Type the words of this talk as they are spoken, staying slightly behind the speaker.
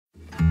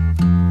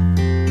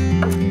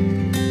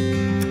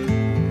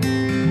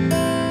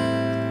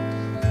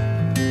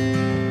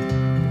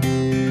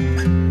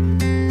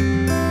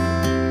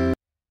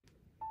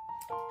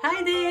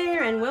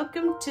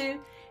to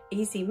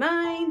Easy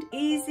Mind,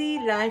 Easy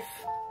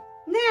Life.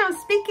 Now,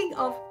 speaking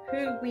of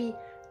who we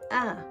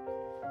are,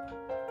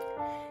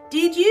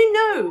 did you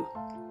know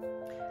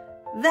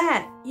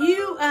that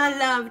you are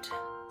loved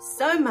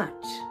so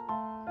much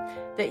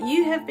that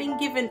you have been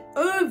given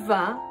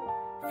over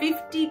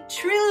 50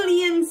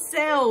 trillion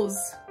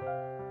cells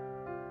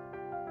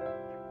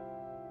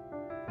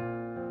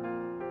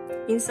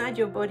inside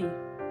your body?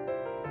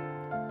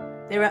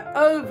 There are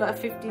over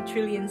 50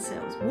 trillion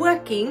cells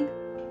working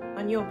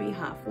on your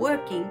behalf,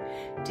 working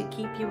to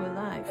keep you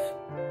alive.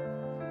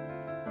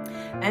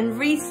 And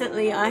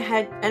recently I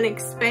had an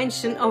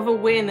expansion of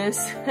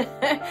awareness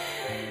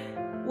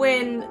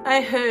when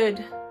I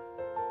heard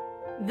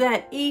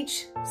that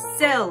each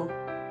cell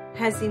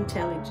has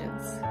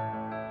intelligence.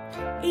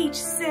 Each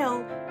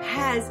cell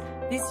has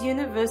this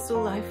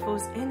universal life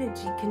force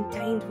energy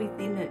contained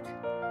within it.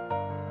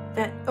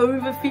 That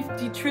over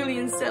 50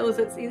 trillion cells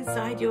that's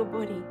inside your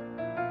body.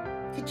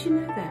 Did you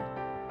know that?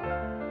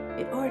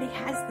 It already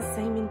has the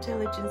same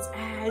intelligence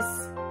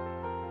as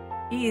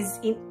is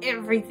in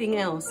everything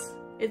else.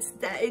 It's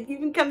that, it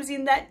even comes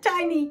in that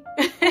tiny.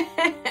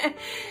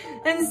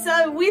 And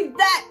so with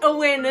that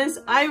awareness,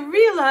 I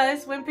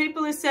realize when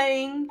people are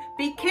saying,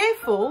 be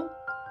careful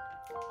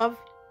of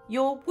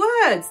your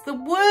words, the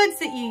words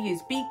that you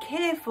use, be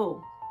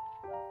careful.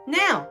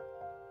 Now,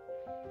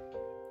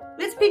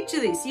 let's picture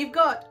this. You've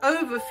got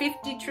over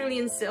 50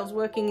 trillion cells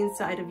working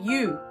inside of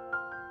you.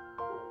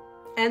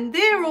 And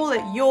they're all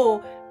at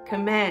your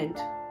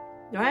command,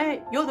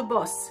 right? You're the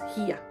boss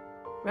here,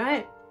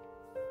 right?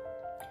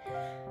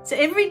 So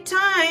every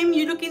time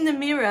you look in the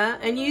mirror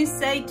and you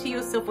say to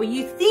yourself, or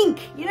you think,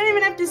 you don't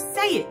even have to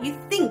say it, you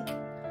think,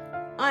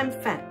 I'm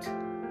fat.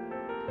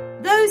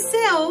 Those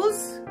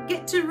cells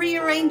get to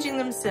rearranging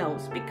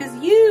themselves because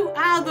you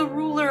are the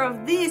ruler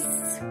of this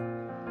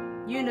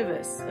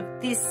universe, of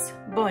this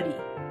body.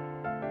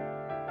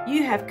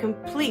 You have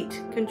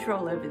complete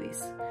control over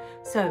this.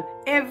 So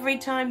every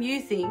time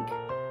you think,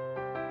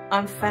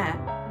 I'm fat,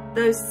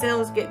 those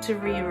cells get to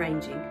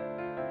rearranging.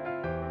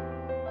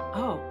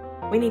 Oh,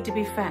 we need to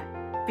be fat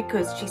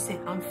because she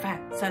said I'm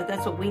fat, so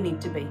that's what we need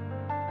to be.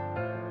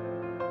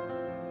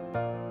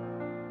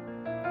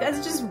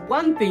 That's just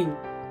one thing.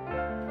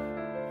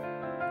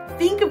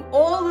 Think of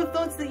all the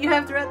thoughts that you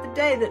have throughout the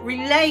day that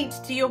relate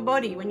to your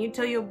body. When you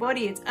tell your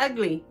body it's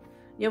ugly,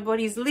 your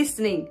body's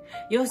listening.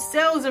 Your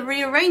cells are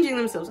rearranging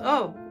themselves.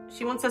 Oh,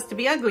 she wants us to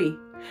be ugly.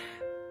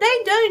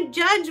 They don't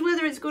judge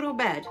whether it's good or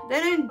bad.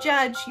 They don't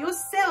judge. Your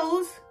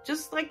cells,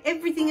 just like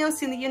everything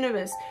else in the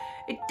universe,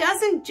 it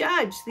doesn't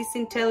judge this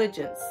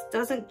intelligence. It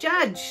doesn't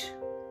judge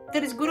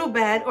that it's good or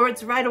bad or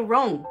it's right or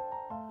wrong.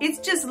 It's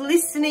just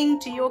listening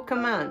to your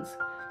commands.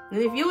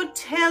 And if you're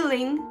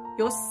telling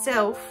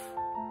yourself,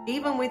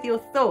 even with your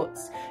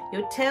thoughts,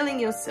 you're telling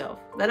yourself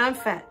that I'm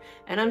fat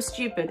and I'm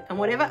stupid and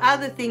whatever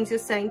other things you're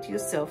saying to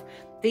yourself,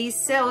 these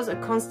cells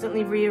are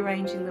constantly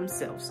rearranging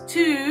themselves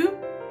to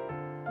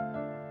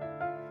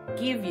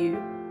give you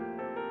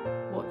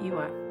what you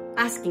are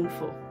asking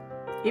for,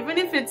 even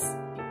if it's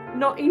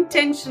not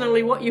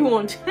intentionally what you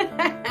want.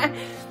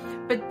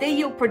 But they're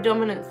your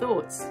predominant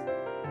thoughts,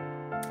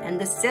 and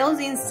the cells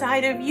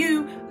inside of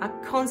you are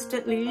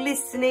constantly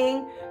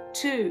listening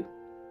to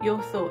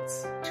your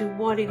thoughts, to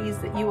what it is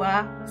that you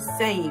are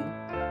saying,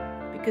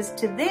 because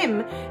to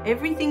them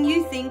everything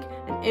you think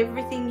and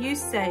everything you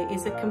say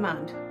is a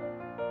command.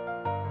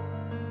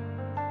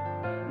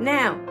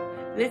 Now,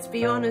 let's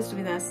be honest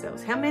with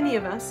ourselves. How many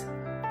of us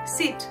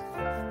sit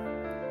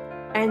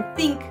and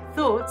think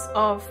thoughts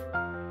of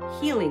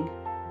healing?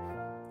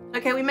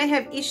 Okay, we may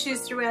have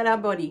issues throughout our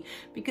body,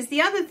 because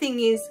the other thing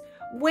is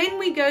when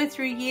we go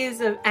through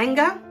years of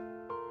anger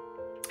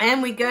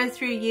and we go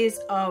through years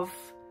of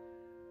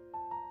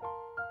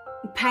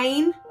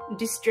pain,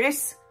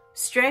 distress,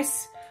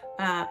 stress,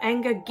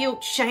 anger,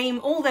 guilt, shame,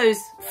 all those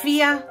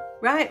fear,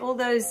 right? All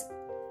those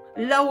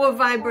lower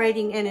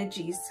vibrating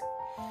energies.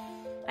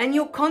 And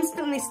you're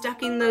constantly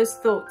stuck in those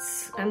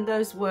thoughts and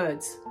those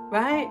words,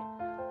 right?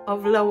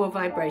 Of lower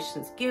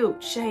vibrations,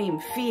 guilt, shame,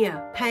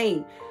 fear,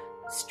 pain,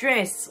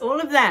 stress, all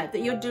of that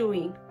you're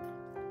doing.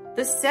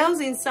 The cells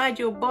inside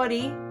your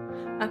body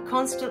are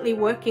constantly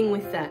working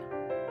with that.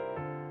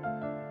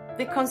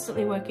 They're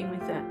constantly working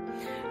with that.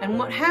 And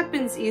what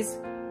happens is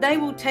they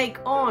will take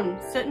on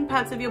certain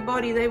parts of your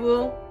body. They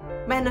will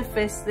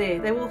manifest there.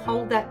 They will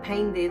hold that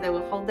pain there. They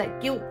will hold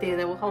that guilt there.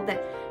 They will hold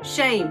that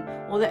shame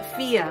or that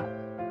fear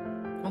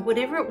or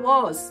whatever it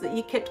was that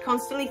you kept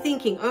constantly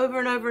thinking over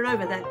and over and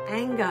over, that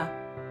anger.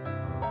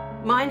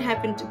 Mine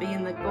happened to be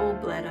in the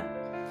gallbladder,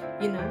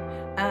 you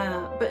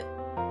know, but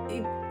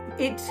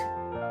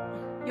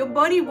your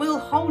body will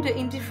hold it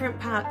in different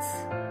parts.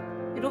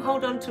 It'll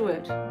hold on to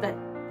it. That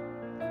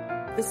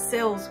the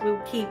cells will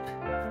keep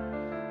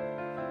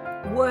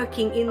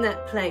working in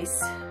that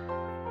place,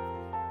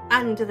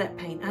 under that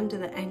pain, under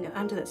that anger,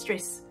 under that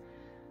stress.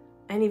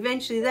 And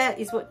eventually that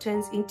is what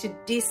turns into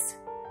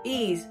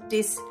dis-ease,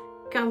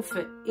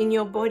 discomfort in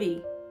your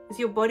body. Is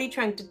your body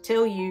trying to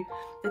tell you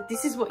that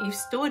this is what you've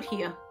stored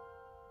here?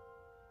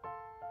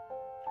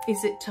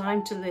 Is it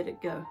time to let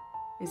it go?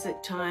 Is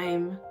it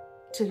time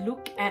to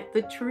look at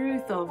the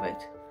truth of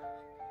it?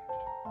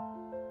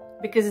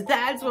 Because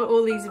that's what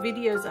all these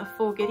videos are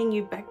for, getting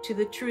you back to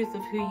the truth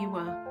of who you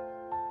are.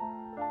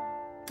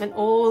 And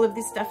all of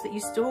this stuff that you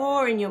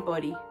store in your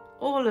body,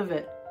 all of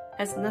it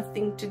has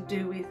nothing to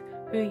do with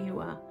who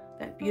you are.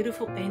 That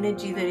beautiful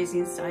energy that is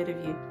inside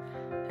of you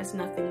has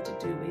nothing to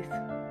do with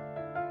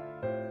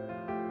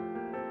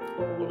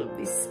all of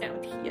this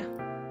out here.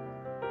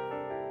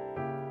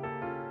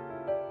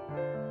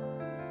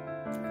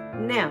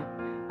 Now,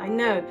 I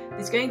know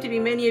there's going to be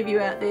many of you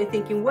out there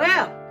thinking,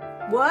 well,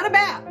 what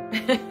about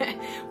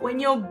when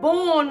you're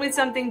born with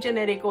something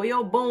genetic, or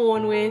you're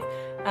born with,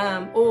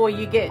 or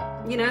you get,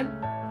 you know,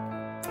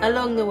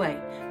 along the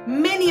way.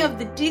 Many of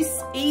the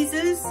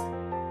dis-eases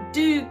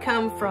do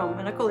come from,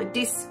 and I call it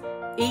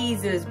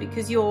dis-eases,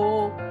 because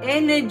your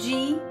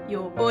energy,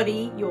 your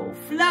body, your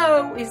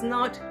flow is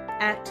not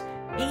at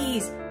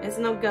ease. It's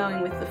not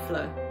going with the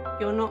flow.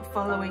 You're not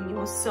following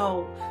your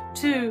soul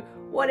to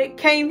what it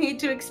came here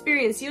to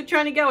experience. You're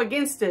trying to go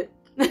against it.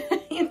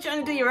 You're trying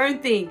to do your own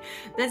thing.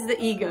 That's the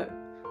ego.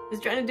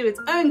 It's trying to do its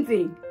own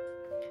thing.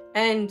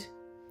 And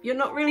you're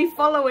not really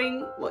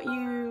following what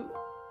you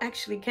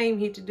actually came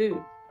here to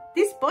do.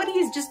 This body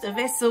is just a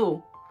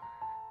vessel.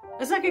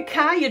 It's like a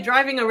car you're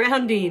driving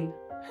around in,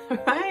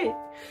 right?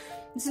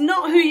 It's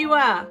not who you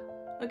are.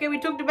 Okay, we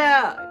talked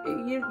about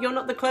you're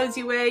not the clothes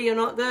you wear, you're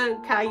not the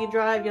car you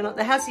drive, you're not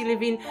the house you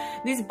live in.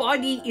 This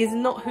body is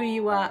not who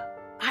you are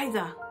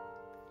either.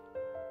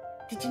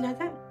 Did you know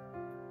that?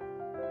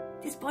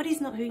 This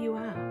body's not who you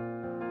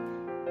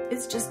are.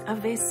 It's just a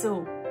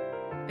vessel.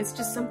 It's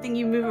just something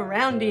you move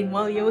around in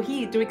while you're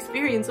here to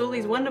experience all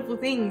these wonderful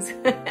things.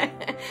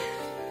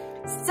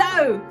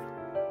 So,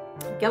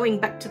 going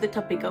back to the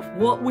topic of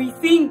what we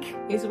think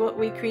is what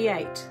we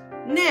create.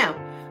 Now,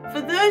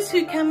 for those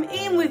who come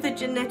in with a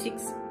genetic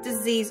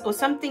disease or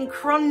something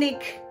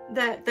chronic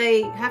that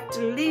they have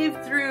to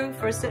live through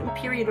for a certain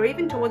period, or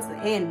even towards the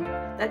end,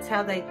 that's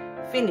how they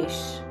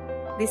finish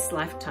this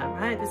lifetime,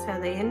 right? That's how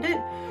they end it.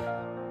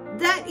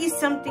 That is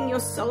something your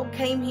soul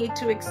came here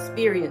to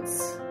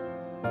experience.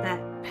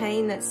 That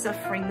pain, that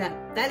suffering,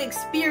 that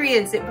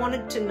experience, it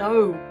wanted to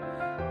know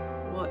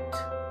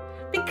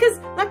what. Because,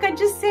 like I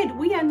just said,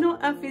 we are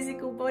not a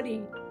physical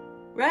body,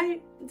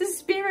 right? The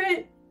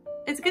spirit,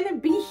 it's going to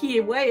be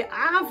here way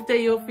after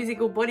your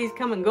physical body's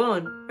come and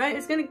gone, right?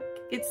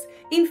 It's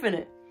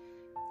infinite.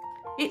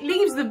 It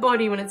leaves the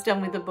body when it's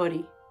done with the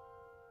body,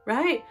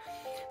 right?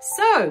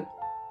 So,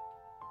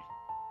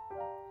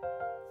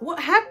 what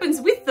happens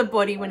with the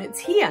body when it's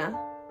here,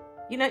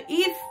 you know,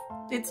 if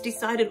it's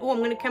decided, oh, I'm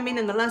going to come in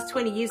the last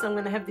 20 years, I'm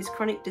going to have this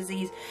chronic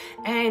disease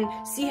and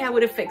see how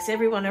it affects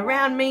everyone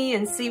around me,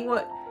 and see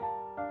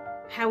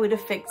how it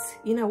affects,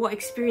 you know, what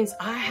experience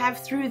I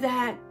have through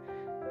that.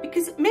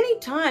 Because many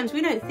times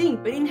we don't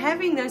think, but in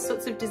having those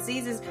sorts of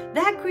diseases,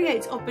 that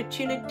creates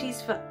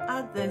opportunities for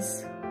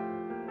others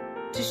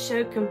to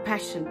show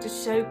compassion, to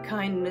show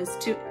kindness,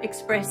 to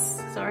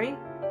express,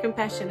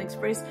 compassion,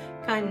 express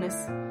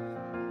kindness.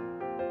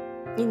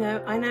 You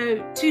know, I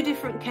know 2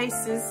 different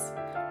cases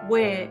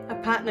where a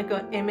partner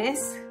got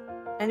MS,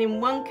 and in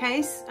one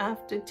case,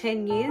 after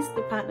 10 years,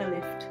 the partner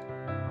left.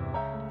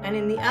 And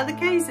in the other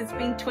case, it's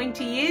been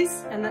 20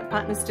 years and that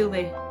partner's still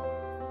there.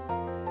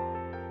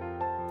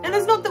 And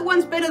it's not that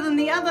one's better than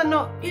the other,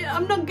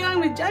 I'm not going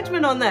with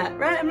judgment on that,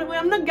 right?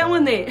 I'm not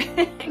going there,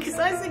 because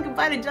I said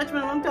goodbye to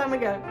judgment a long time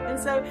ago. And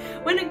so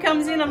when it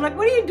comes in, I'm like,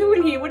 what are you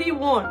doing here? What do you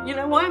want? You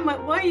know, why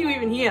are you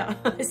even here?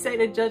 I say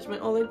to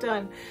judgment all the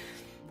time.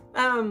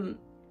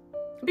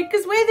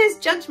 Because where there's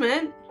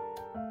judgment,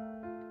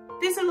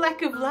 there's a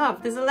lack of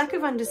love. There's a lack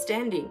of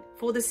understanding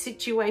for the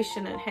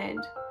situation at hand.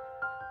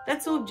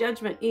 That's all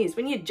judgment is.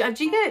 When you're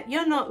judging it,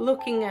 you're not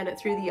looking at it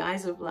through the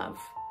eyes of love.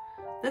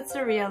 That's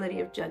the reality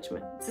of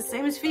judgment. It's the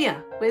same as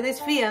fear. Where there's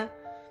fear,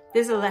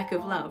 there's a lack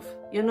of love.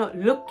 You're not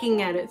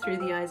looking at it through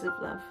the eyes of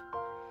love.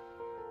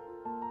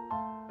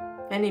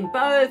 And in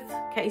both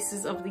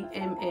cases of the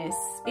MS,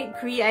 it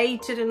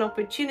created an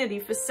opportunity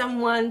for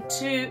someone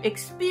to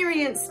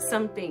experience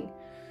something.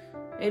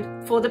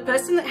 And for the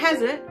person that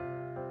has it,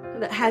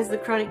 that has the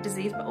chronic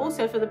disease, but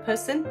also for the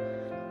person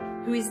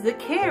who is the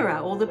carer,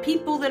 or the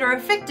people that are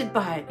affected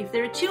by it, if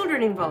there are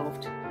children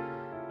involved.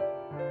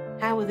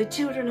 How are the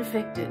children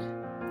affected?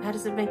 How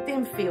does it make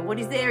them feel? What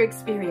is their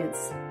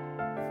experience?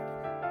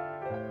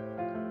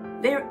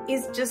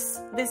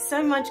 There's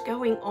so much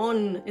going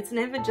on. It's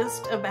never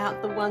just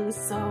about the one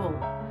soul.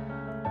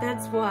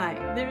 That's why,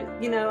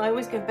 you know, I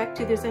always go back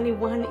to there's only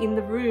one in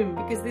the room,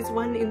 because this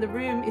one in the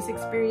room is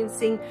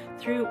experiencing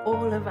through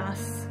all of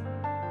us.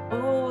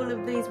 All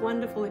of these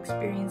wonderful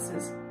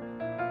experiences.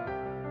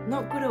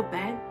 Not good or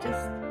bad,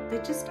 they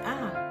just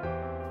are.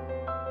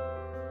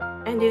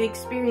 And it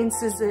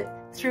experiences it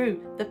through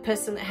the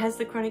person that has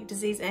the chronic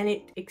disease, and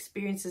it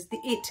experiences the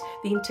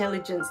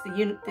intelligence,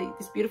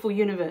 this beautiful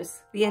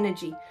universe, the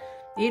energy.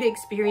 It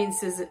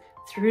experiences it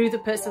through the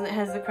person that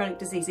has the chronic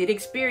disease. It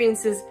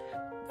experiences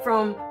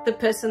from the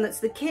person that's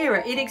the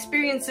carer. It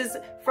experiences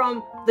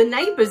from the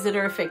neighbors that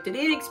are affected.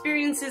 It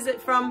experiences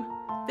it from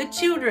the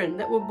children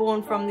that were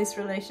born from this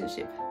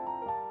relationship,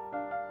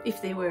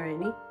 if there were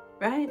any,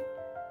 right?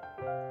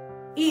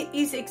 It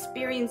is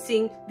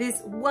experiencing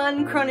this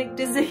one chronic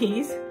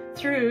disease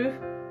through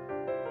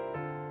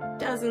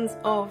dozens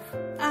of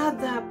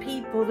other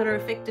people that are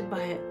affected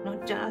by it,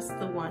 not just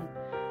the one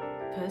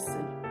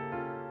person.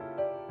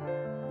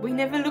 We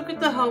never look at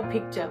the whole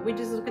picture, we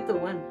just look at the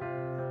one.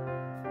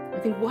 I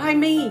think, why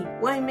me?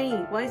 Why me?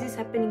 Why is this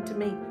happening to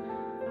me?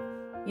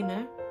 You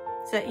know,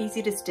 so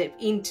easy to step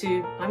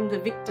into, I'm the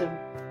victim.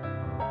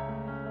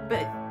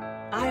 But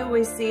I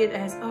always see it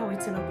as, oh,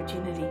 it's an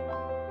opportunity.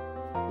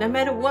 No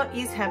matter what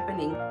is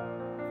happening,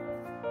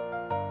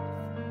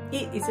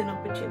 it is an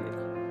opportunity.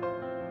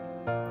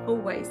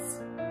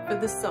 Always for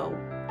the soul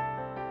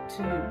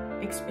to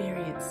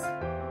experience.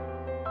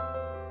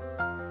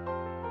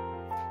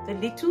 The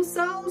little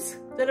souls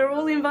that are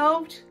all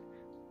involved,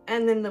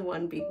 and then the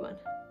one big one.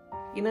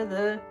 You know,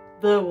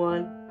 the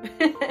one.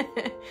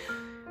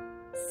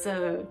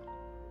 So,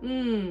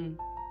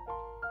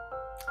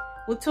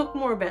 we'll talk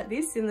more about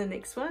this in the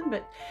next one.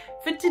 But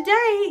for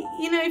today,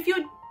 you know, if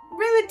you're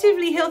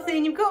relatively healthy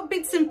and you've got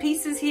bits and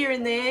pieces here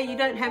and there, you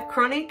don't have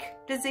chronic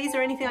disease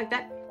or anything like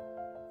that,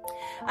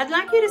 I'd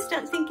like you to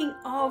start thinking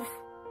of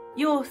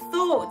your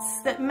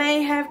thoughts that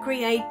may have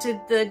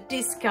created the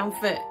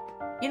discomfort.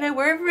 You know,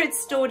 wherever it's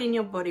stored in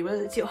your body,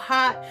 whether it's your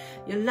heart,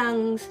 your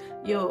lungs,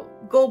 your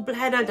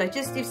gallbladder,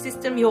 digestive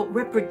system, your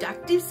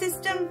reproductive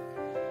system.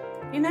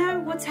 You know,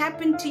 what's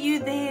happened to you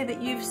there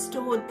that you've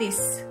stored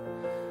this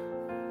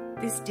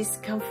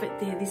discomfort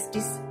there, this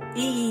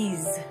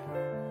dis-ease.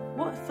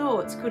 What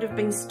thoughts could have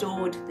been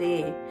stored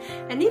there?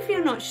 And if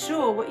you're not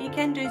sure, what you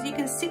can do is you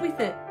can sit with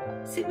it.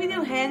 Sit with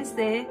your hands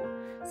there.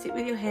 Sit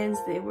with your hands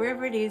there,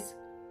 wherever it is,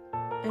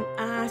 and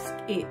ask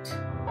it.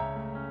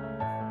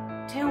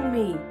 Tell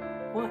me,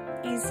 what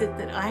is it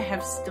that I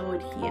have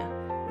stored here?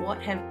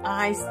 What have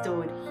I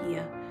stored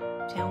here?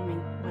 Tell me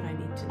what I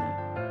need to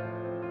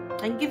know.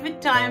 And give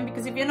it time,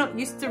 because if you're not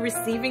used to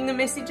receiving the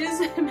messages,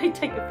 it may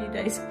take a few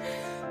days,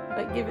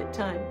 but give it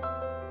time.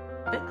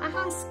 But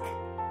ask.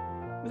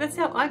 That's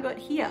how I got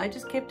here. I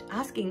just kept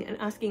asking and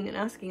asking and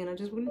asking, and I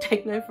just wouldn't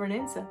take no for an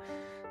answer.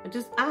 I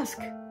just ask.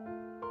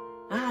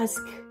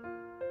 Ask.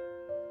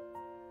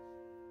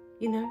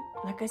 You know,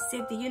 like I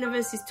said, the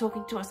universe is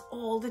talking to us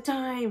all the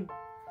time.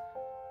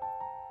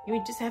 You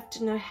just have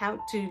to know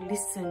how to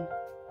listen.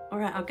 All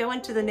right, I'll go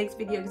on to the next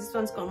video because this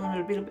one's gone on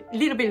a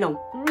little bit long.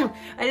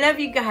 I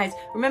love you guys.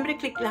 Remember to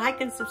click like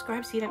and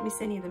subscribe so you don't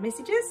miss any of the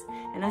messages.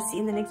 And I'll see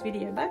you in the next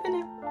video. Bye for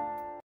now.